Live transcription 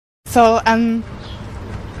So,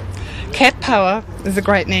 Cat Power is a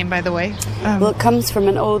great name, by the way. Well, it comes from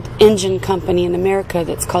an old engine company in America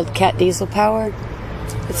that's called Cat Diesel Power.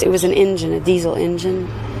 It was an engine, a diesel engine,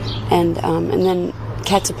 and then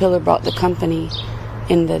Catterpilar bought the company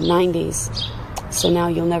in the 90s. So now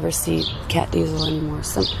you'll never see Cat Diesel anymore.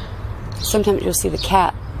 Sometimes you'll see the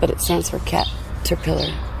cat, but it stands for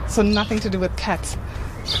Catterpilar. So nothing to do with cats.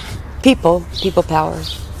 People power.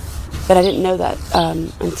 But I didn't know that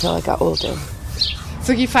until I got older.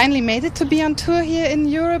 So you finally made it to be on tour here in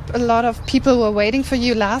Europe. A lot of people were waiting for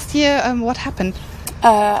you last year. What happened?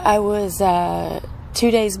 I was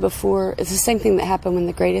 2 days before. It's the same thing that happened when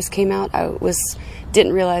The Greatest came out.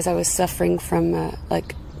 Didn't realize I was suffering from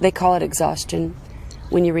like they call it exhaustion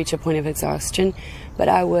when you reach a point of exhaustion. But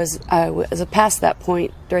I was past that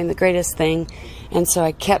point during The Greatest thing, and so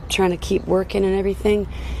I kept trying to keep working and everything.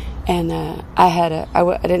 And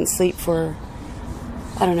I didn't sleep for,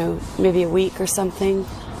 I don't know, maybe a week or something.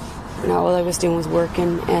 And all I was doing was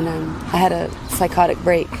working, and I had a psychotic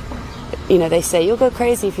break. You know, they say you'll go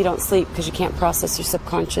crazy if you don't sleep because you can't process your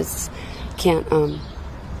subconscious.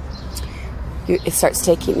 It starts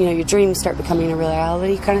taking, you know, your dreams start becoming a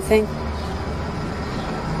reality kind of thing.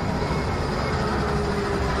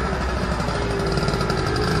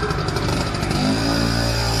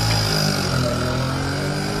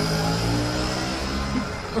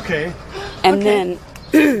 Okay. And then,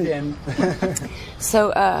 Again.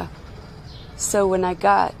 so when I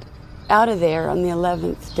got out of there on the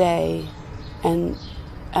 11th day, and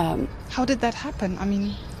how did that happen? I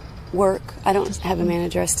mean, work. I don't have a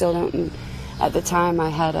manager. I still don't. And at the time, I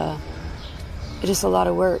had just a lot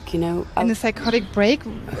of work. You know. In a psychotic break.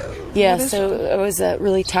 Yeah. So I was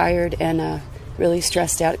really tired and really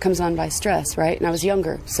stressed out. It comes on by stress, right? And I was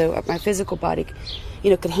younger, so my physical body, you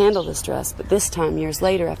know, could handle the stress. But this time, years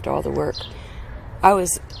later, after all the work, I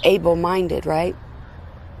was able-minded, right?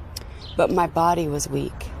 But my body was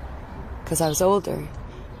weak because I was older,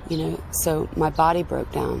 you know. So my body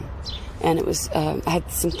broke down, and it was I had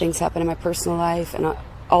some things happen in my personal life, and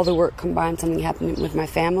all the work combined. Something happened with my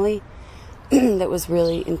family that was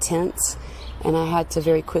really intense, and I had to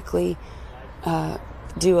very quickly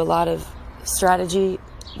do a lot of strategy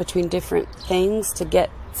between different things to get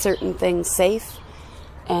certain things safe.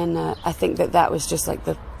 And I think that was just like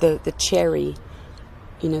the cherry,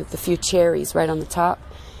 you know, the few cherries right on the top.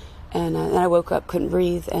 And then I woke up, couldn't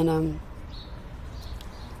breathe, and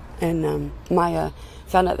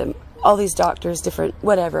found out that all these doctors, different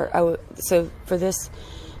whatever. So for this,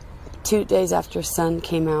 2 days after Sun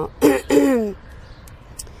came out,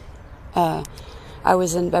 I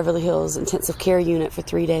was in Beverly Hills intensive care unit for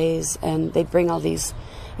 3 days, and they'd bring all these,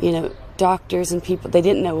 you know, doctors and people. They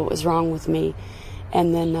didn't know what was wrong with me.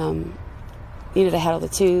 And then, you know, they had all the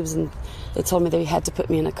tubes, and they told me they had to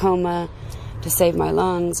put me in a coma to save my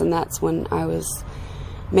lungs. And that's when I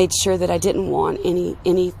made sure that I didn't want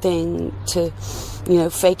anything to, you know,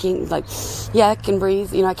 faking, like, yeah, I can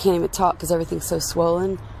breathe. You know, I can't even talk because everything's so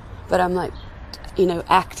swollen. But I'm like, you know,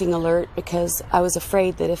 acting alert because I was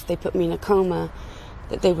afraid that if they put me in a coma,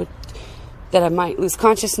 that I might lose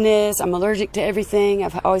consciousness. I'm allergic to everything.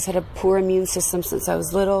 I've always had a poor immune system since I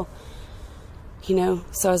was little. You know,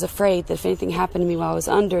 so I was afraid that if anything happened to me while I was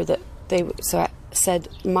under, so I said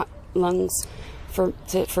lungs for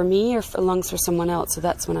me or lungs for someone else. So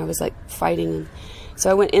that's when I was like fighting. And so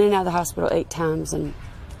I went in and out of the hospital 8 times, and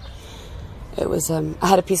it was, I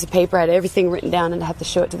had a piece of paper, I had everything written down, and I had to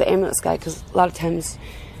show it to the ambulance guy because a lot of times,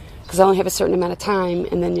 because I only have a certain amount of time,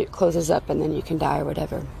 and then it closes up, and then you can die or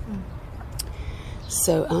whatever.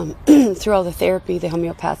 So through all the therapy, the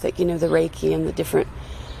homeopathic, you know, the Reiki and the different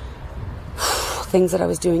things that I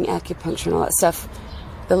was doing, acupuncture and all that stuff.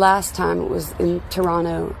 The last time it was in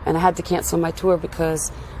Toronto, and I had to cancel my tour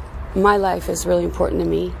because my life is really important to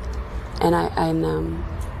me, and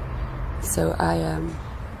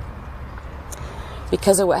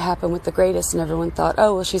because of what happened with The Greatest, and everyone thought,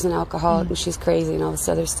 oh well, she's an alcoholic and she's crazy and all this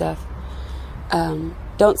other stuff.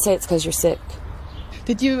 Don't say it's because you're sick.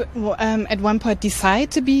 Did you at one point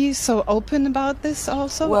decide to be so open about this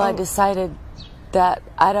also? Well, I decided that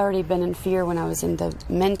I'd already been in fear when I was in the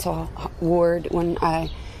mental ward, when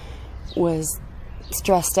I was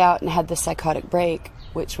stressed out and had the psychotic break,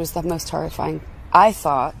 which was the most horrifying. I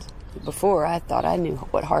thought I knew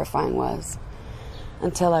what horrifying was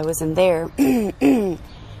until I was in there. And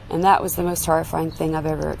that was the most horrifying thing I've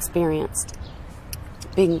ever experienced,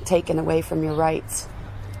 being taken away from your rights,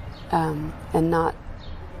 and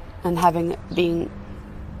being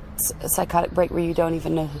a psychotic break where you don't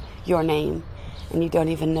even know your name, and you don't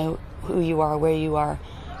even know who you are, where you are.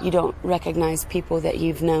 You don't recognize people that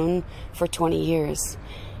you've known for 20 years.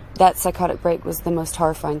 that psychotic break was the most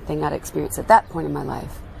horrifying thing I'd experienced at that point in my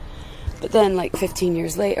life. But then, like 15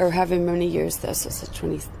 years later, or however many years, this was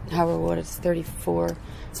 20, however what it's 34.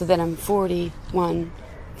 So then I'm 41,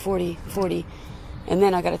 40, and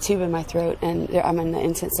then I got a tube in my throat, and I'm in the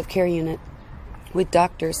intensive care unit with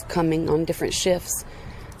doctors coming on different shifts,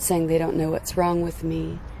 saying they don't know what's wrong with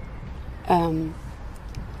me, and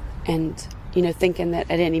you know, thinking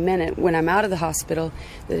that at any minute, when I'm out of the hospital,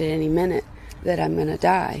 that at any minute that I'm gonna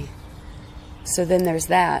die. So then there's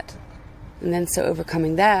that, and then so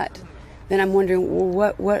overcoming that, then I'm wondering,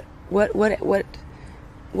 well, what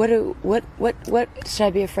should I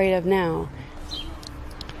be afraid of now?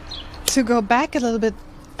 To go back a little bit,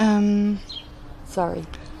 Sorry.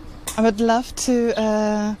 I would love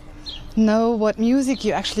to know what music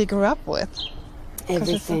you actually grew up with.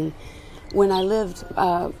 Everything. When I lived,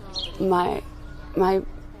 I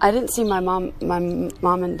didn't see my mom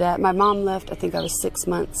and dad. My mom left, I think I was 6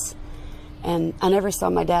 months, and I never saw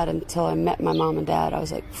my dad until I met my mom and dad. I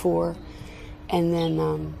was like 4, and then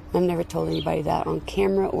I've never told anybody that on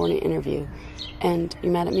camera or in an interview. And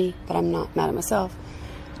you're mad at me, but I'm not mad at myself.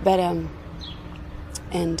 But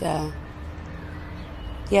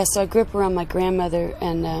yeah, so I grew up around my grandmother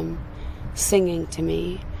and singing to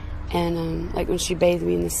me, and like when she bathed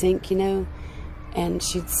me in the sink, you know, and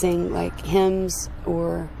she'd sing like hymns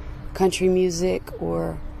or country music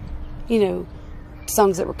or, you know,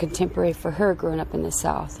 songs that were contemporary for her growing up in the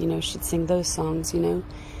South. You know, she'd sing those songs, you know.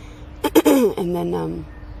 And then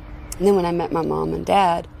when I met my mom and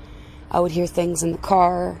dad, I would hear things in the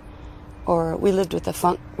car, or we lived with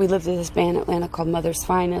this band in Atlanta called Mother's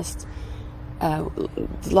Finest. A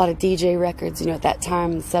lot of DJ records, you know, at that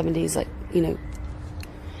time in the 70s, like, you know,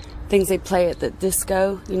 things they play at the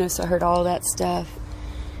disco, you know, so I heard all that stuff.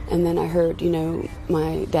 And then I heard, you know,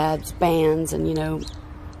 my dad's bands and, you know,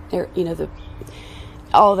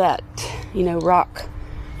 all that, you know, rock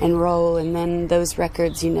and roll. And then those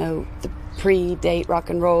records, you know, the pre-date rock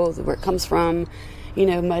and roll, where it comes from, you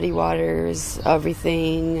know, Muddy Waters,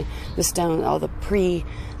 everything, the Stone, all the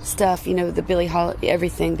pre-stuff, you know, the Billie Holiday,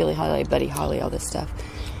 everything, Billie Holiday, Buddy Holly, all this stuff.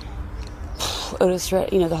 Otis,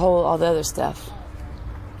 you know, all the other stuff.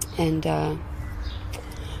 And then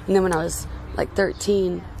when I was like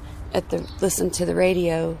 13, listened to the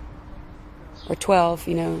radio, or 12,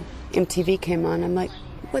 you know, MTV came on. I'm like,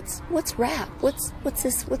 what's rap? What's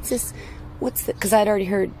this? Because I'd already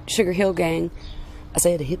heard Sugar Hill Gang. I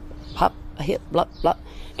said a hip hop, a hip blah blah.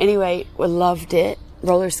 Anyway, I loved it.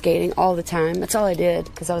 Roller skating all the time. That's all I did,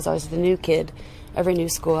 because I was always the new kid. Every new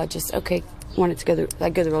school, I just wanted to go.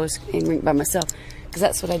 I'd go to the roller skating rink by myself, because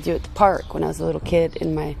that's what I do at the park when I was a little kid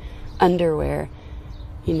in my underwear.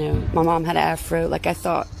 You know, my mom had an afro. Like, I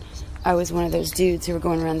thought I was one of those dudes who were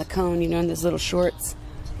going around the cone, you know, in those little shorts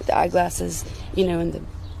with the eyeglasses, you know, and the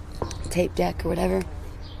tape deck or whatever.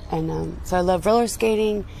 And so I love roller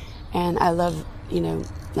skating, and I love, you know,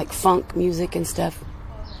 like funk music and stuff.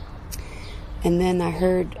 And then I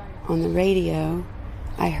heard on the radio,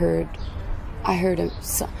 I heard a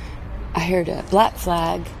Black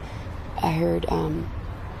Flag. I heard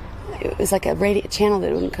it was like a radio channel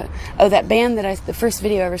that wouldn't cut. Oh, that band that the first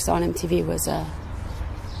video I ever saw on MTV was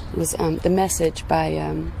The Message by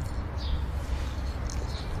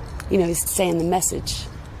you know, he's saying the message,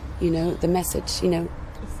 you know, the message, you know,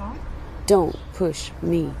 don't push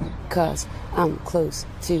me, 'cause I'm close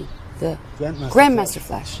to the Grandmaster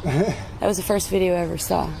Flash. That was the first video I ever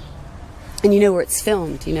saw. And you know where it's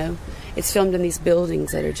filmed, you know? It's filmed in these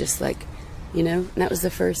buildings that are just like, you know? And that was the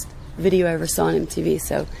first video I ever saw on MTV.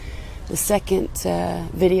 So the second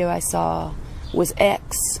video I saw was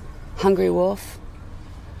X, Hungry Wolf.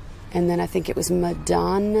 And then I think it was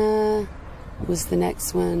Madonna was the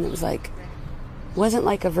next one. It was like, wasn't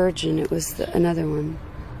Like a Virgin, it was another one.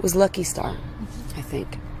 It was Lucky Star, I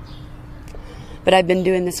think. But I've been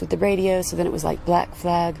doing this with the radio, so then it was like Black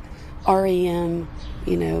Flag, REM,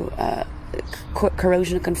 you know,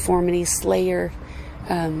 Corrosion of Conformity, Slayer,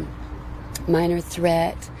 Minor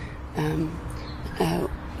Threat,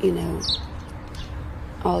 you know,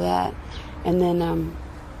 all that. And then,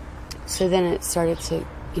 so then it started to,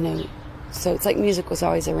 you know, so it's like music was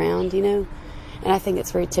always around, you know. And I think it's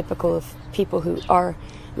very typical of people who are,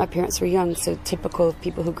 my parents were young, so typical of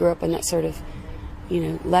people who grew up in that sort of, you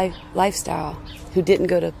know, lifestyle, who didn't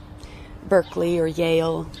go to Berkeley or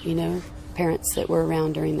Yale, you know, parents that were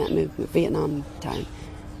around during that movement, Vietnam time.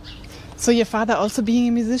 So your father also being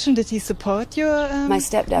a musician, did he support your... My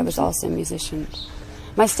stepdad was also a musician.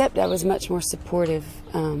 My stepdad was much more supportive,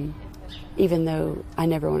 even though I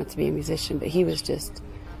never wanted to be a musician, but he was just,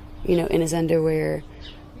 you know, in his underwear,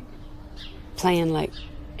 playing like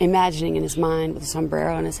imagining in his mind with a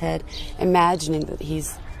sombrero on his head, imagining that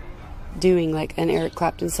he's doing like an Eric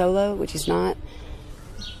Clapton solo, which he's not,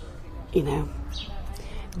 you know.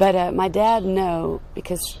 But my dad, no,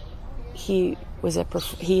 because he's a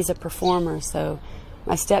performer, so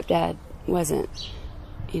my stepdad wasn't,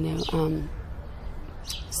 you know.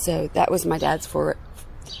 So that was my dad's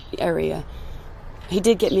area. He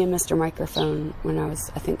did get me a Mr. Microphone when I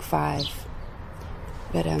was, I think, 5.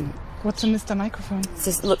 But what's a Mr. Microphone? It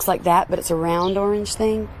just looks like that, but it's a round orange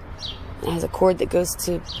thing. It has a cord that goes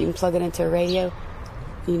to, you can plug it into a radio,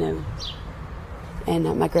 you know. And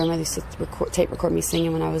my grandmother used to tape record me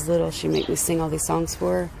singing when I was little. She'd make me sing all these songs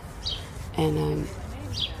for her. And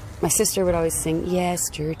my sister would always sing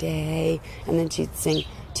yesterday, and then she'd sing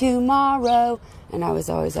tomorrow, and I was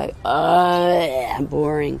always like,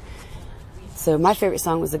 boring. So my favorite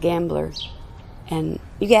song was The Gambler. And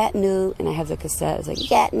you got no, and I have the cassette. It's like, you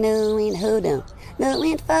got no in hold on, no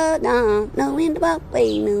in to fall down, no in to walk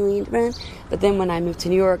away, no in to run. But then when I moved to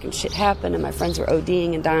New York and shit happened, and my friends were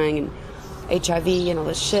ODing and dying and HIV and all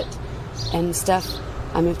this shit and stuff,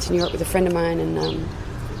 I moved to New York with a friend of mine, and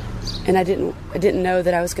I didn't know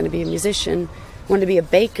that I was going to be a musician. I wanted to be a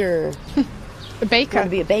baker. A baker? I wanted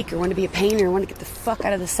to be a baker. I wanted to be a painter. I wanted to get the fuck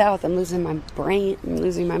out of the South. I'm losing my brain. I'm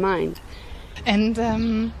losing my mind.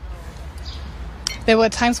 And there were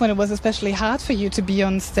times when it was especially hard for you to be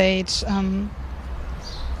on stage in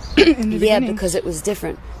the beginning. Because it was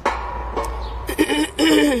different.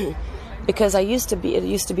 Because it used to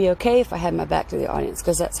be okay if I had my back to the audience,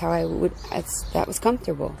 because that's how that was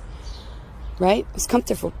comfortable, right? It was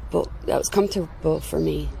comfortable. That was comfortable for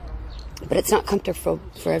me, but it's not comfortable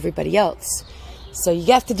for everybody else. So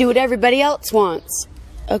you have to do what everybody else wants.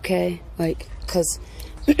 Okay, like, because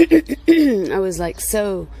I was like,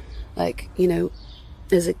 so, like, you know,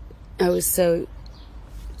 as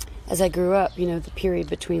I grew up, you know, the period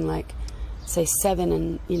between, like, say 7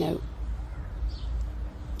 and, you know,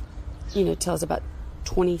 till I was about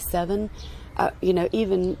 27, you know,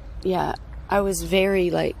 even, yeah, I was very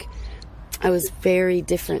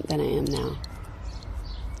different than I am now.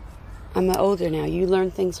 I'm older now. You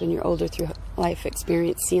learn things when you're older through life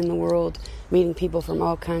experience, seeing the world, meeting people from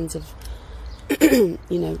all kinds of, you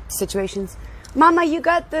know, situations. Mama, you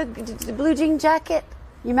got the blue jean jacket?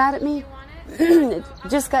 You mad at me? You want it? It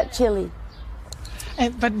just got chilly.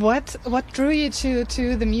 But what drew you to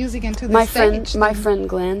the music and to the stage? My friend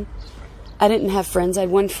Glenn. I didn't have friends. I had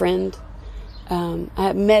one friend.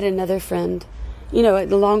 I met another friend. You know,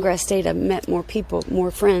 the longer I stayed, I met more people,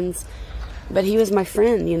 more friends. But he was my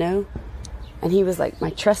friend, you know. And he was like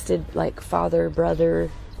my trusted, like, father,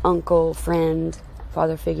 brother, uncle, friend,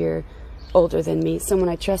 father figure, older than me. Someone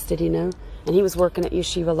I trusted, you know. And he was working at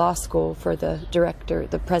Yeshiva Law School for the director,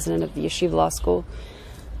 the president of the Yeshiva Law School.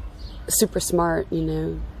 Super smart, you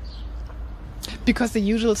know. Because the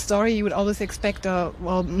usual story you would always expect,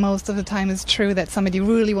 well, most of the time is true, that somebody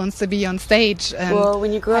really wants to be on stage. And well,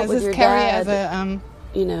 when you grow up with your dad,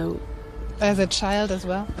 you know, as a child as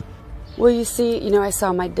well. Well, you see, you know, I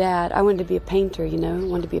saw my dad. I wanted to be a painter, you know. I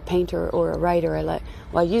wanted to be a painter or a writer.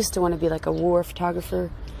 I used to want to be like a war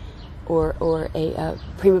photographer or a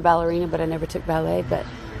prima ballerina, but I never took ballet.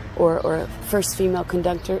 Or a first female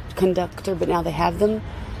conductor, but now they have them.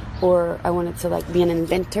 Or I wanted to, like, be an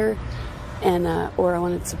inventor. And or I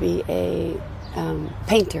wanted to be a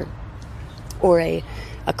painter, or a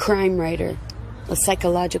crime writer, a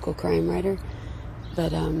psychological crime writer.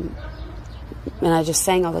 But and I just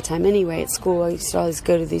sang all the time anyway at school. I used to always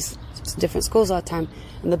go to these different schools all the time,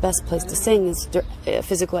 and the best place to sing is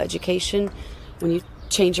physical education. When you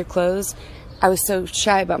change your clothes, I was so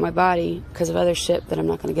shy about my body because of other shit that I'm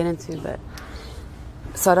not going to get into. But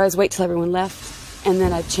so I'd always wait till everyone left. And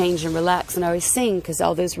then I'd change and relax, and I always sing, because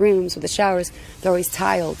all those rooms with the showers, they're always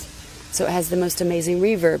tiled. So it has the most amazing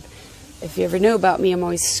reverb. If you ever know about me, I'm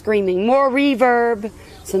always screaming, more reverb!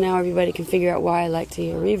 So now everybody can figure out why I like to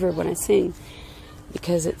hear reverb when I sing.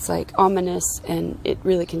 Because it's like ominous, and it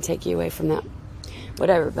really can take you away from that.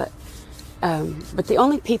 Whatever, but the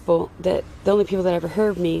only people that ever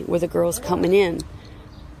heard me were the girls coming in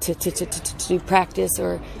to do practice,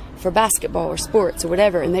 or for basketball or sports or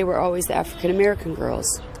whatever, and they were always the African American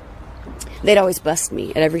girls. They'd always bust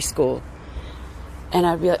me at every school, and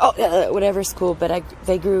I'd be like, oh, whatever school. But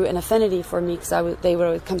they grew an affinity for me, because they would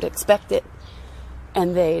always come to expect it.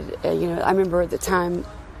 And they'd, you know, I remember at the time,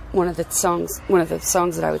 one of the songs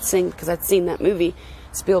that I would sing, because I'd seen that movie,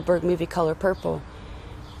 Spielberg movie Color Purple,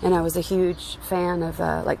 and I was a huge fan of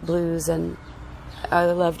like blues, and I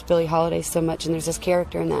loved Billie Holiday so much. And there's this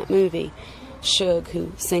character in that movie, Suge,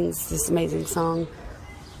 who sings this amazing song,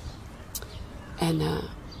 and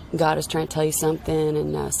God is trying to tell you something,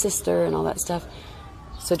 and sister, and all that stuff.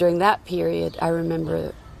 So during that period, I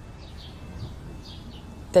remember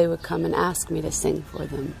they would come and ask me to sing for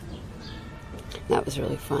them. That was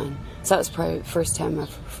really fun. So that was probably the first time I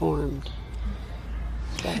performed.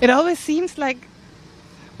 But it always seems like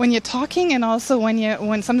when you're talking, and also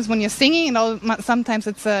sometimes when you're singing, and sometimes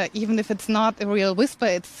it's even if it's not a real whisper,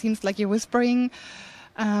 it seems like you're whispering,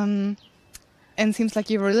 and seems like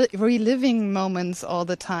you're reliving moments all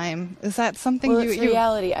the time. Is that something it's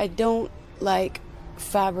reality. I don't like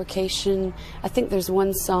fabrication. I think there's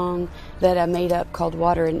one song that I made up called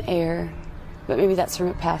Water and Air, but maybe that's from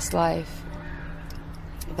a past life.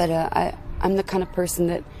 But I'm the kind of person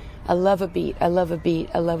that I love a beat, I love a beat,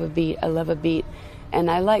 I love a beat, I love a beat. And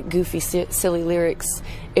I like goofy, silly lyrics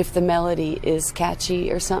if the melody is catchy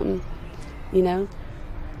or something, you know?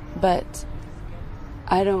 But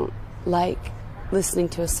I don't like listening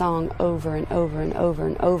to a song over and over and over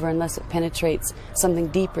and over unless it penetrates something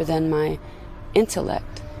deeper than my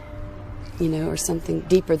intellect, you know, or something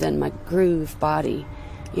deeper than my groove body,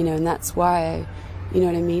 you know, and that's why, you know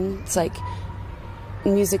what I mean? It's like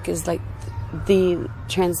music is like the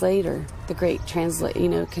translator, the great translator, you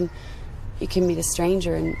know, you can meet a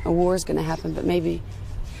stranger and a war is going to happen, but maybe,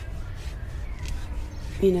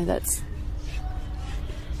 you know, that's...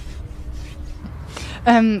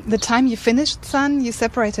 the time you finished Sun, you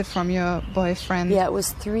separated from your boyfriend. Yeah, it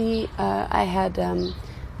was 3. I had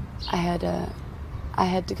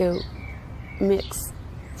to go mix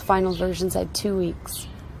final versions. I had 2 weeks.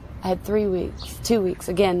 I had 3 weeks. 2 weeks.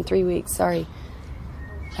 Again, 3 weeks. Sorry.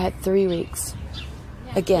 I had 3 weeks.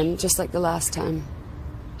 Again, just like the last time.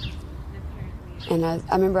 And I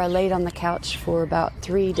remember I laid on the couch for about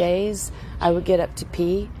 3 days. I would get up to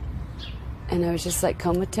pee. And I was just like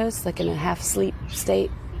comatose, like in a half-sleep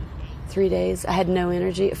state. 3 days. I had no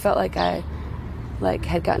energy. It felt like I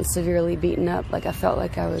had gotten severely beaten up. Like I felt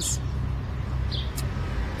like I was...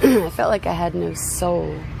 I felt like I had no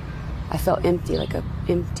soul. I felt empty, like a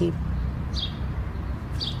empty...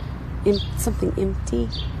 something empty.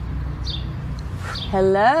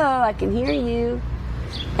 Hello, I can hear you.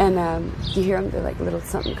 And you hear them? They're like little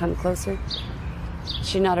something come closer.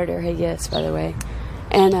 She nodded her head yes, by the way.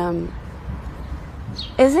 And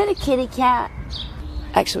is it a kitty cat?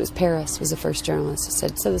 Actually, it was Paris, was the first journalist who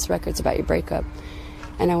said, so this record's about your breakup.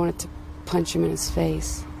 And I wanted to punch him in his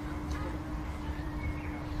face.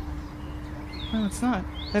 No, it's not.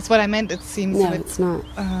 That's what I meant. It seems... No, it's not.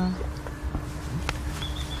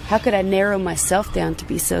 How could I narrow myself down to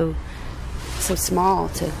be so small,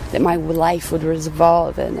 that my life would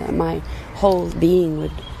revolve and my whole being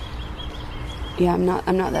would... Yeah, I'm not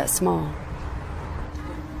that small.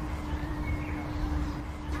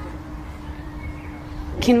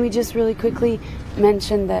 Can we just really quickly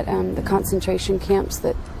mention that the concentration camps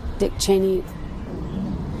that Dick Cheney...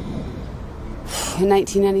 In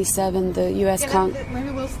 1997, the U.S.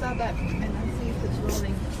 Maybe we'll start that and then see if it's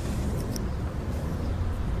rolling.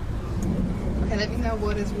 Okay, let me know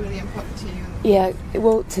what is really important to you. Yeah,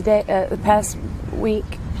 well, today, the past week,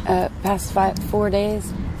 past 5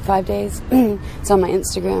 days, it's on my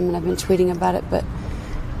Instagram, and I've been tweeting about it, but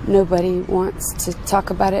nobody wants to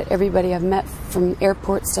talk about it. Everybody I've met, from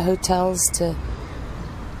airports to hotels to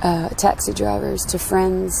taxi drivers to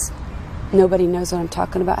friends, nobody knows what I'm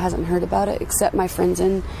talking about, hasn't heard about it, except my friends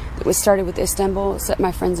it was started with Istanbul, except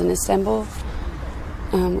my friends in Istanbul,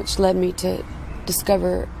 which led me to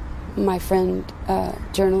discover my friend,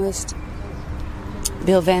 journalist,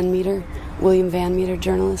 William Van Meter,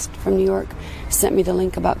 journalist from New York, sent me the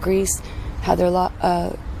link about Greece, how they're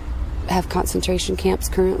have concentration camps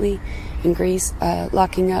currently in Greece,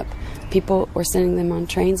 locking up people or sending them on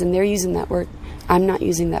trains, and they're using that word. I'm not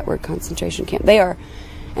using that word, concentration camp. They are.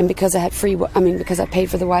 And because I had because I paid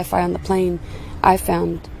for the Wi-Fi on the plane, I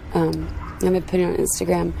found, I'm going to put it on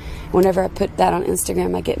Instagram. Whenever I put that on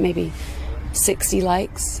Instagram, I get maybe 60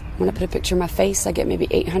 likes. When I put a picture of my face, I get maybe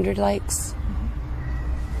 800 likes.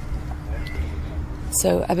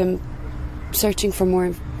 So I've been searching for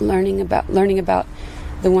more, learning about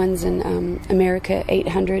the ones in America,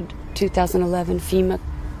 800, 2011, FEMA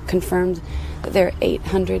confirmed that there are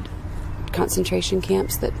 800 concentration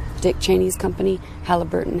camps that Dick Cheney's company,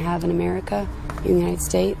 Halliburton, have in America, in the United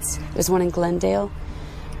States. There's one in Glendale.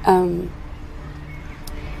 Again,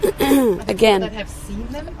 that have seen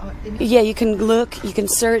them? Yeah, you can look, you can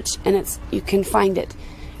search, and you can find it.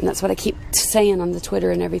 And that's what I keep saying on the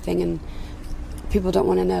Twitter and everything, and people don't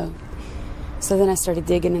want to know. So then I started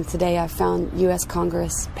digging, and today I found U.S.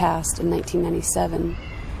 Congress passed in 1997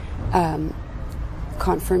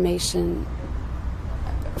 confirmation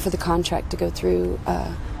for the contract to go through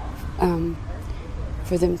for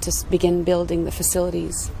for them to begin building the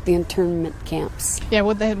facilities, the internment camps. Yeah,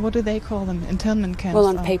 what do they call them? Internment camps? Well,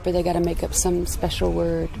 on paper they got to make up some special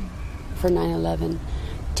word for 9/11.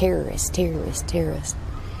 Terrorist.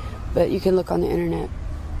 But you can look on the internet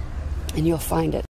and you'll find it.